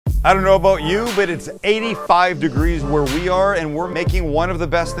I don't know about you, but it's 85 degrees where we are, and we're making one of the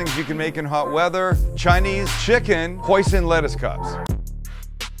best things you can make in hot weather, Chinese chicken hoisin lettuce cups.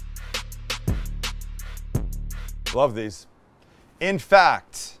 Love these. In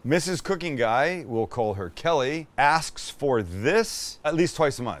fact, Mrs. Cooking Guy, we'll call her Kelly, asks for this at least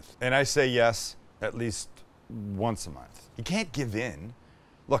twice a month. And I say yes, at least once a month. You can't give in.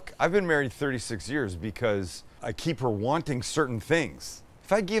 Look, I've been married 36 years because I keep her wanting certain things.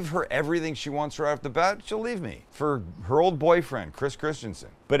 If I give her everything she wants right off the bat, she'll leave me for her old boyfriend, Chris Christensen.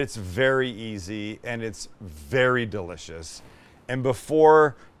 But it's very easy and it's very delicious. And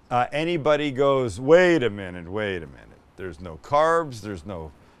before anybody goes, wait a minute, there's no carbs, there's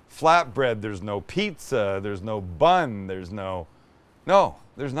no flatbread, there's no pizza, there's no bun, there's no,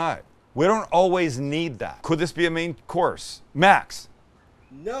 there's not. We don't always need that. Could this be a main course? Max?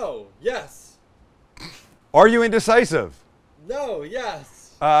 No, yes. Are you indecisive? No, yes.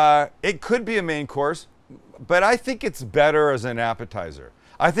 It could be a main course, but I think it's better as an appetizer.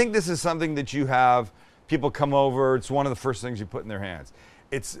 I think this is something that you have, people come over, it's one of the first things you put in their hands.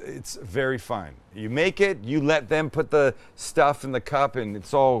 It's very fun. You make it, you let them put the stuff in the cup, and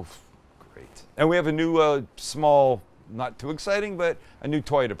it's all great. And we have a new small, not too exciting, but a new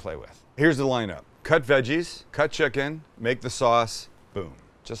toy to play with. Here's the lineup. Cut veggies, cut chicken, make the sauce, boom.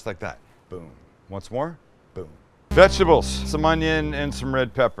 Just like that, boom. Once more, boom. Vegetables, some onion and some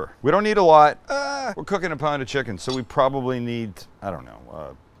red pepper. We don't need a lot. We're cooking a pound of chicken, so we probably need, I don't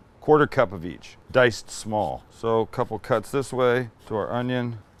know, quarter cup of each, diced small. So a couple cuts this way to our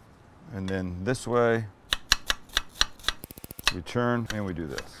onion, and then this way. We turn and we do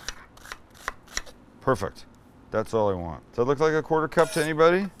this. Perfect. That's all I want. Does that look like a quarter cup to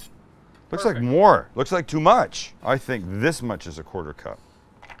anybody? Looks like more. Looks like too much. I think this much is a quarter cup.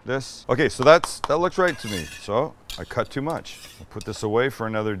 This. Okay, so that looks right to me. So I cut too much. We'll put this away for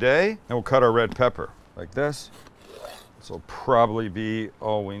another day, and we'll cut our red pepper like this. This will probably be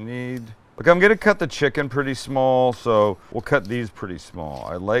all we need. Look, I'm gonna cut the chicken pretty small, so we'll cut these pretty small.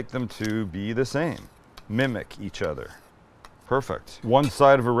 I like them to be the same, mimic each other. Perfect. One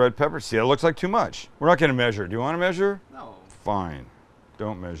side of a red pepper. See, that looks like too much. We're not gonna measure. Do you wanna measure? No. Fine,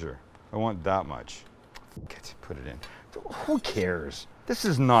 don't measure. I want that much. Put it in. Who cares? This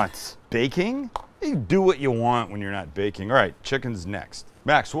is not baking. You do what you want when you're not baking. All right, chicken's next.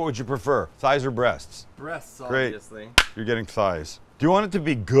 Max, what would you prefer? Thighs or breasts? Breasts, Great. obviously. You're getting thighs. Do you want it to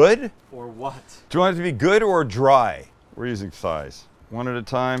be good? Or what? Do you want it to be good or dry? We're using thighs. One at a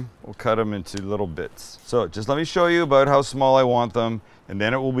time, we'll cut them into little bits. So just let me show you about how small I want them, and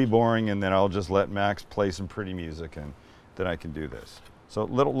then it will be boring, and then I'll just let Max play some pretty music, and then I can do this. So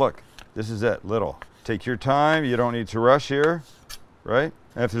little, look, this is it, little. Take your time, you don't need to rush here, right?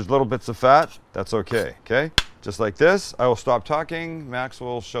 And if there's little bits of fat, that's okay, okay? Just like this, I will stop talking, Max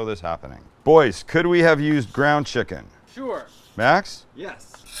will show this happening. Boys, could we have used ground chicken? Sure. Max?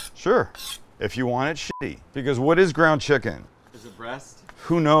 Yes. Sure, if you want it shitty. Because what is ground chicken? Is it breast?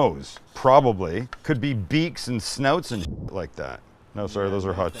 Who knows? Probably. Could be beaks and snouts and shit like that. No, sorry, those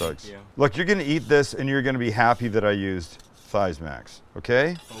are hot dogs. You. Look, you're gonna eat this and you're gonna be happy that I used thighs, Max,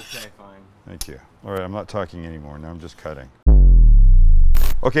 okay? Okay, fine. Thank you. All right, I'm not talking anymore, now I'm just cutting.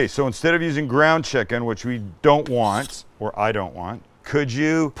 Okay, so instead of using ground chicken, which we don't want, or I don't want, could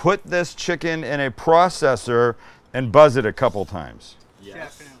you put this chicken in a processor and buzz it a couple times?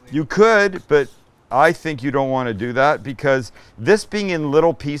 Yes. Definitely. You could, but I think you don't want to do that because this being in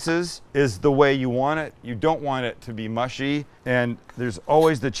little pieces is the way you want it. You don't want it to be mushy, and there's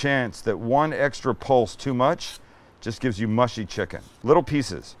always the chance that one extra pulse too much just gives you mushy chicken. Little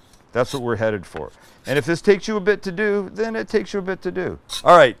pieces. That's what we're headed for. And if this takes you a bit to do, then it takes you a bit to do.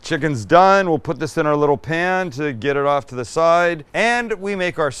 All right, chicken's done. We'll put this in our little pan to get it off to the side, and we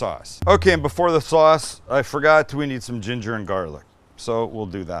make our sauce. Okay, and before the sauce, I forgot we need some ginger and garlic. So we'll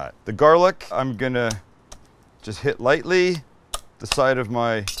do that. The garlic, I'm gonna just hit lightly the side of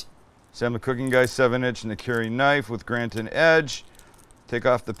my Sam the Cooking Guy 7-inch Nakiri knife with Granton edge. Take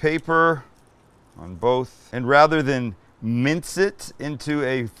off the paper on both. And rather than mince it into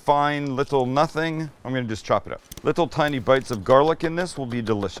a fine little nothing, I'm gonna just chop it up. Little tiny bites of garlic in this will be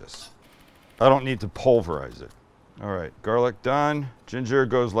delicious. I don't need to pulverize it. All right, garlic done. Ginger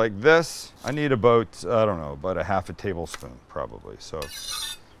goes like this. I need about, I don't know, about a half a tablespoon probably. So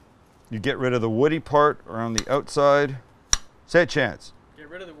you get rid of the woody part around the outside. Say a chance. Get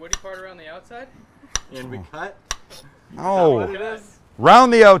rid of the woody part around the outside? And we cut? Oh, What it is?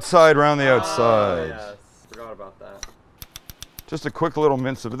 round the outside, round the outside. Yes. Forgot about that. Just a quick little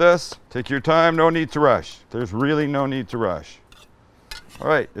mince of this. Take your time, no need to rush. There's really no need to rush. All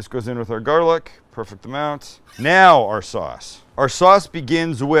right, this goes in with our garlic, perfect amount. Now our sauce. Our sauce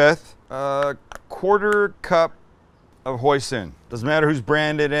begins with a quarter cup of hoisin. Doesn't matter who's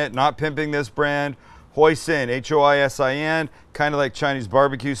branded it, not pimping this brand. Hoisin, H-O-I-S-I-N, kind of like Chinese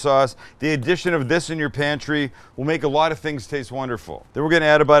barbecue sauce. The addition of this in your pantry will make a lot of things taste wonderful. Then we're gonna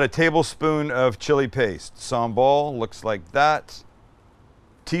add about a tablespoon of chili paste. Sambal looks like that.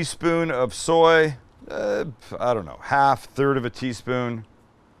 Teaspoon of soy, I don't know, half, third of a teaspoon.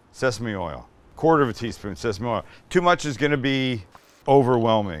 Sesame oil, quarter of a teaspoon sesame oil. Too much is gonna be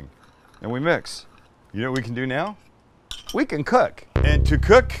overwhelming. And we mix. You know what we can do now? We can cook. And to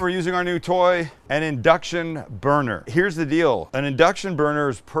cook, we're using our new toy, an induction burner. Here's the deal. An induction burner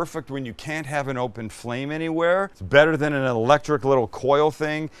is perfect when you can't have an open flame anywhere. It's better than an electric little coil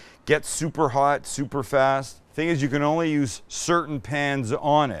thing. Gets super hot, super fast. Thing is, you can only use certain pans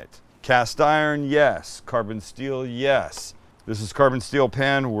on it. Cast iron, yes. Carbon steel, yes. This is carbon steel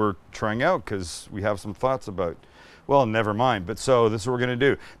pan we're trying out because we have some thoughts about, well, never mind. But so this is what we're gonna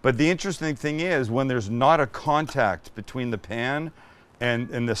do. But the interesting thing is when there's not a contact between the pan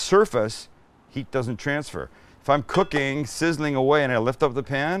and the surface, heat doesn't transfer. If I'm cooking, sizzling away, and I lift up the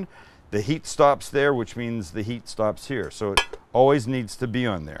pan, the heat stops there, which means the heat stops here. So it always needs to be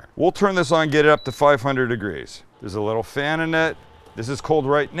on there. We'll turn this on, get it up to 500 degrees. There's a little fan in it. This is cold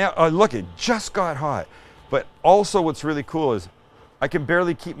right now. Oh, look, it just got hot. But also what's really cool is I can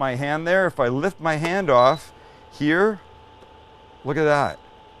barely keep my hand there. If I lift my hand off here, look at that.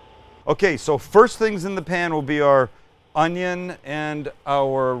 Okay, so first things in the pan will be our onion and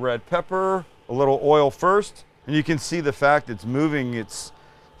our red pepper, a little oil first. And you can see the fact it's moving, it's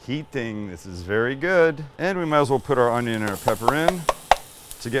heating. This is very good. And we might as well put our onion and our pepper in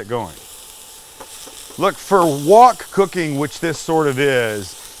to get going. Look, for wok cooking, which this sort of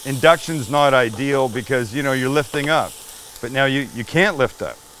is, induction's not ideal because, you know, you're lifting up. But now you can't lift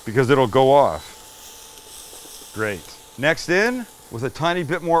up because it'll go off. Great. Next in, with a tiny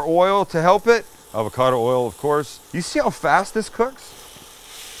bit more oil to help it, avocado oil, of course. You see how fast this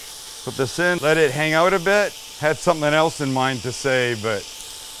cooks? Put this in, let it hang out a bit. Had something else in mind to say, but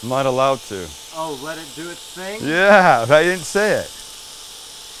I'm not allowed to. Oh, let it do its thing? Yeah, I didn't say it.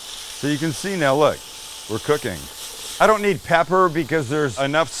 So you can see now, look, we're cooking. I don't need pepper because there's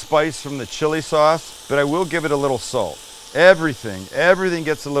enough spice from the chili sauce, but I will give it a little salt. Everything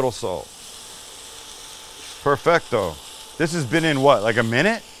gets a little salt. Perfecto. This has been in what, like a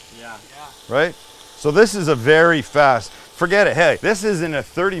minute? Yeah. Right? So this is a very fast, forget it, hey, this isn't a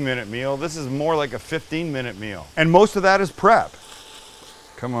 30-minute meal, this is more like a 15-minute meal. And most of that is prep.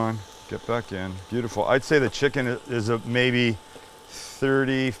 Come on, get back in. Beautiful. I'd say the chicken is maybe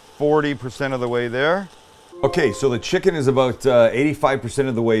 30, 40% of the way there. Okay, so the chicken is about 85%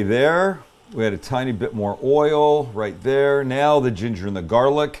 of the way there. We had a tiny bit more oil right there. Now the ginger and the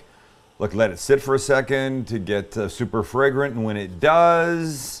garlic. Look, let it sit for a second to get super fragrant. And when it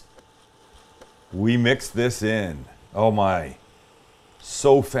does, we mix this in. Oh my,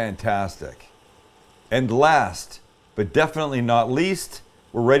 so fantastic. And last, but definitely not least,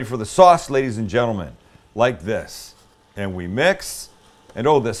 we're ready for the sauce, ladies and gentlemen, like this. And we mix. And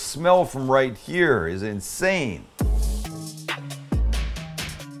oh, the smell from right here is insane.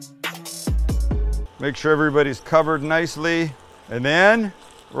 Make sure everybody's covered nicely. And then,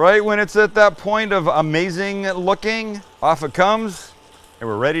 right when it's at that point of amazing looking, off it comes, and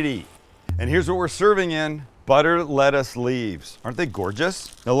we're ready to eat. And here's what we're serving in. Butter lettuce leaves. Aren't they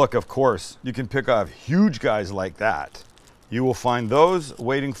gorgeous? Now look, of course, you can pick off huge guys like that. You will find those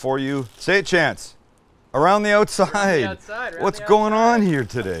waiting for you. Say it, Chance. Around the outside. What's going on here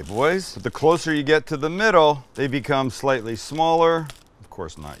today, boys? The closer you get to the middle, they become slightly smaller. Of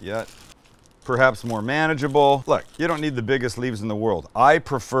course, not yet. Perhaps more manageable. Look, you don't need the biggest leaves in the world. I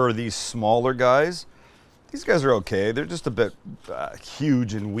prefer these smaller guys. These guys are okay. They're just a bit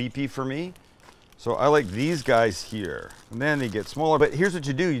huge and weepy for me. So I like these guys here. And then they get smaller. But here's what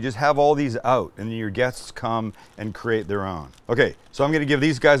you do. You just have all these out and then your guests come and create their own. Okay, so I'm gonna give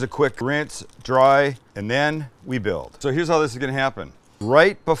these guys a quick rinse, dry, and then we build. So here's how this is gonna happen.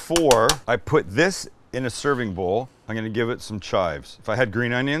 Right before I put this in a serving bowl, I'm gonna give it some chives. If I had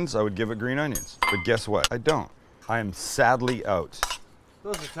green onions, I would give it green onions. But guess what? I don't. I am sadly out.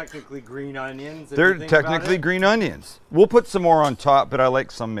 Those are technically green onions. They're technically green onions. We'll put some more on top, but I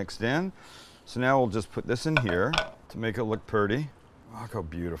like some mixed in. So now we'll just put this in here to make it look pretty. Look how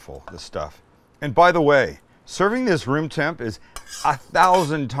beautiful this stuff. And by the way, serving this room temp is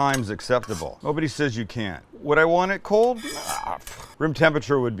 1,000 times acceptable. Nobody says you can't. Would I want it cold? Nah. Room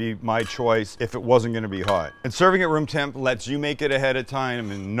temperature would be my choice if it wasn't gonna be hot. And serving at room temp lets you make it ahead of time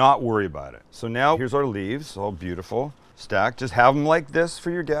and not worry about it. So now here's our leaves, all beautiful, stacked. Just have them like this for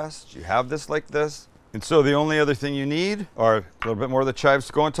your guests. You have this like this. And so the only other thing you need are a little bit more of the chives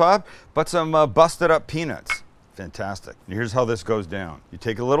to go on top, but some busted up peanuts. Fantastic. And here's how this goes down. You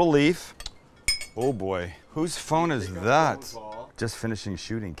take a little leaf. Oh boy, whose phone is that? Phone call. Just finishing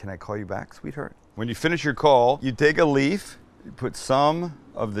shooting. Can I call you back, sweetheart? When you finish your call, you take a leaf, you put some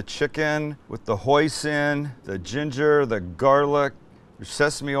of the chicken with the hoisin, the ginger, the garlic, there's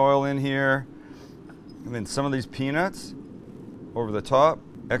sesame oil in here, and then some of these peanuts over the top,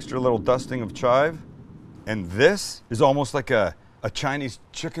 extra little dusting of chive. And this is almost like a Chinese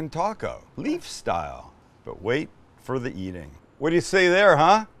chicken taco, leaf style. But wait for the eating. What do you say there,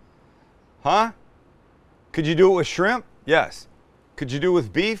 huh? Huh? Could you do it with shrimp? Yes. Could you do it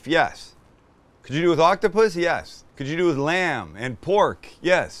with beef? Yes. Could you do it with octopus? Yes. Could you do it with lamb and pork?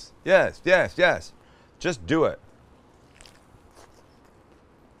 Yes. Yes, yes, yes. Just do it.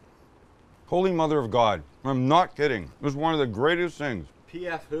 Holy Mother of God. I'm not kidding. It was one of the greatest things.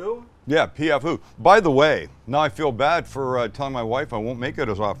 PF who? Yeah, PF who. By the way, now I feel bad for telling my wife I won't make it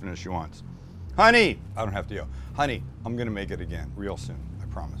as often as she wants. Honey, I don't have to yell. Honey, I'm going to make it again real soon. I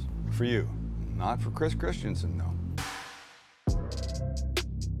promise. For you. Not for Chris Christensen, though.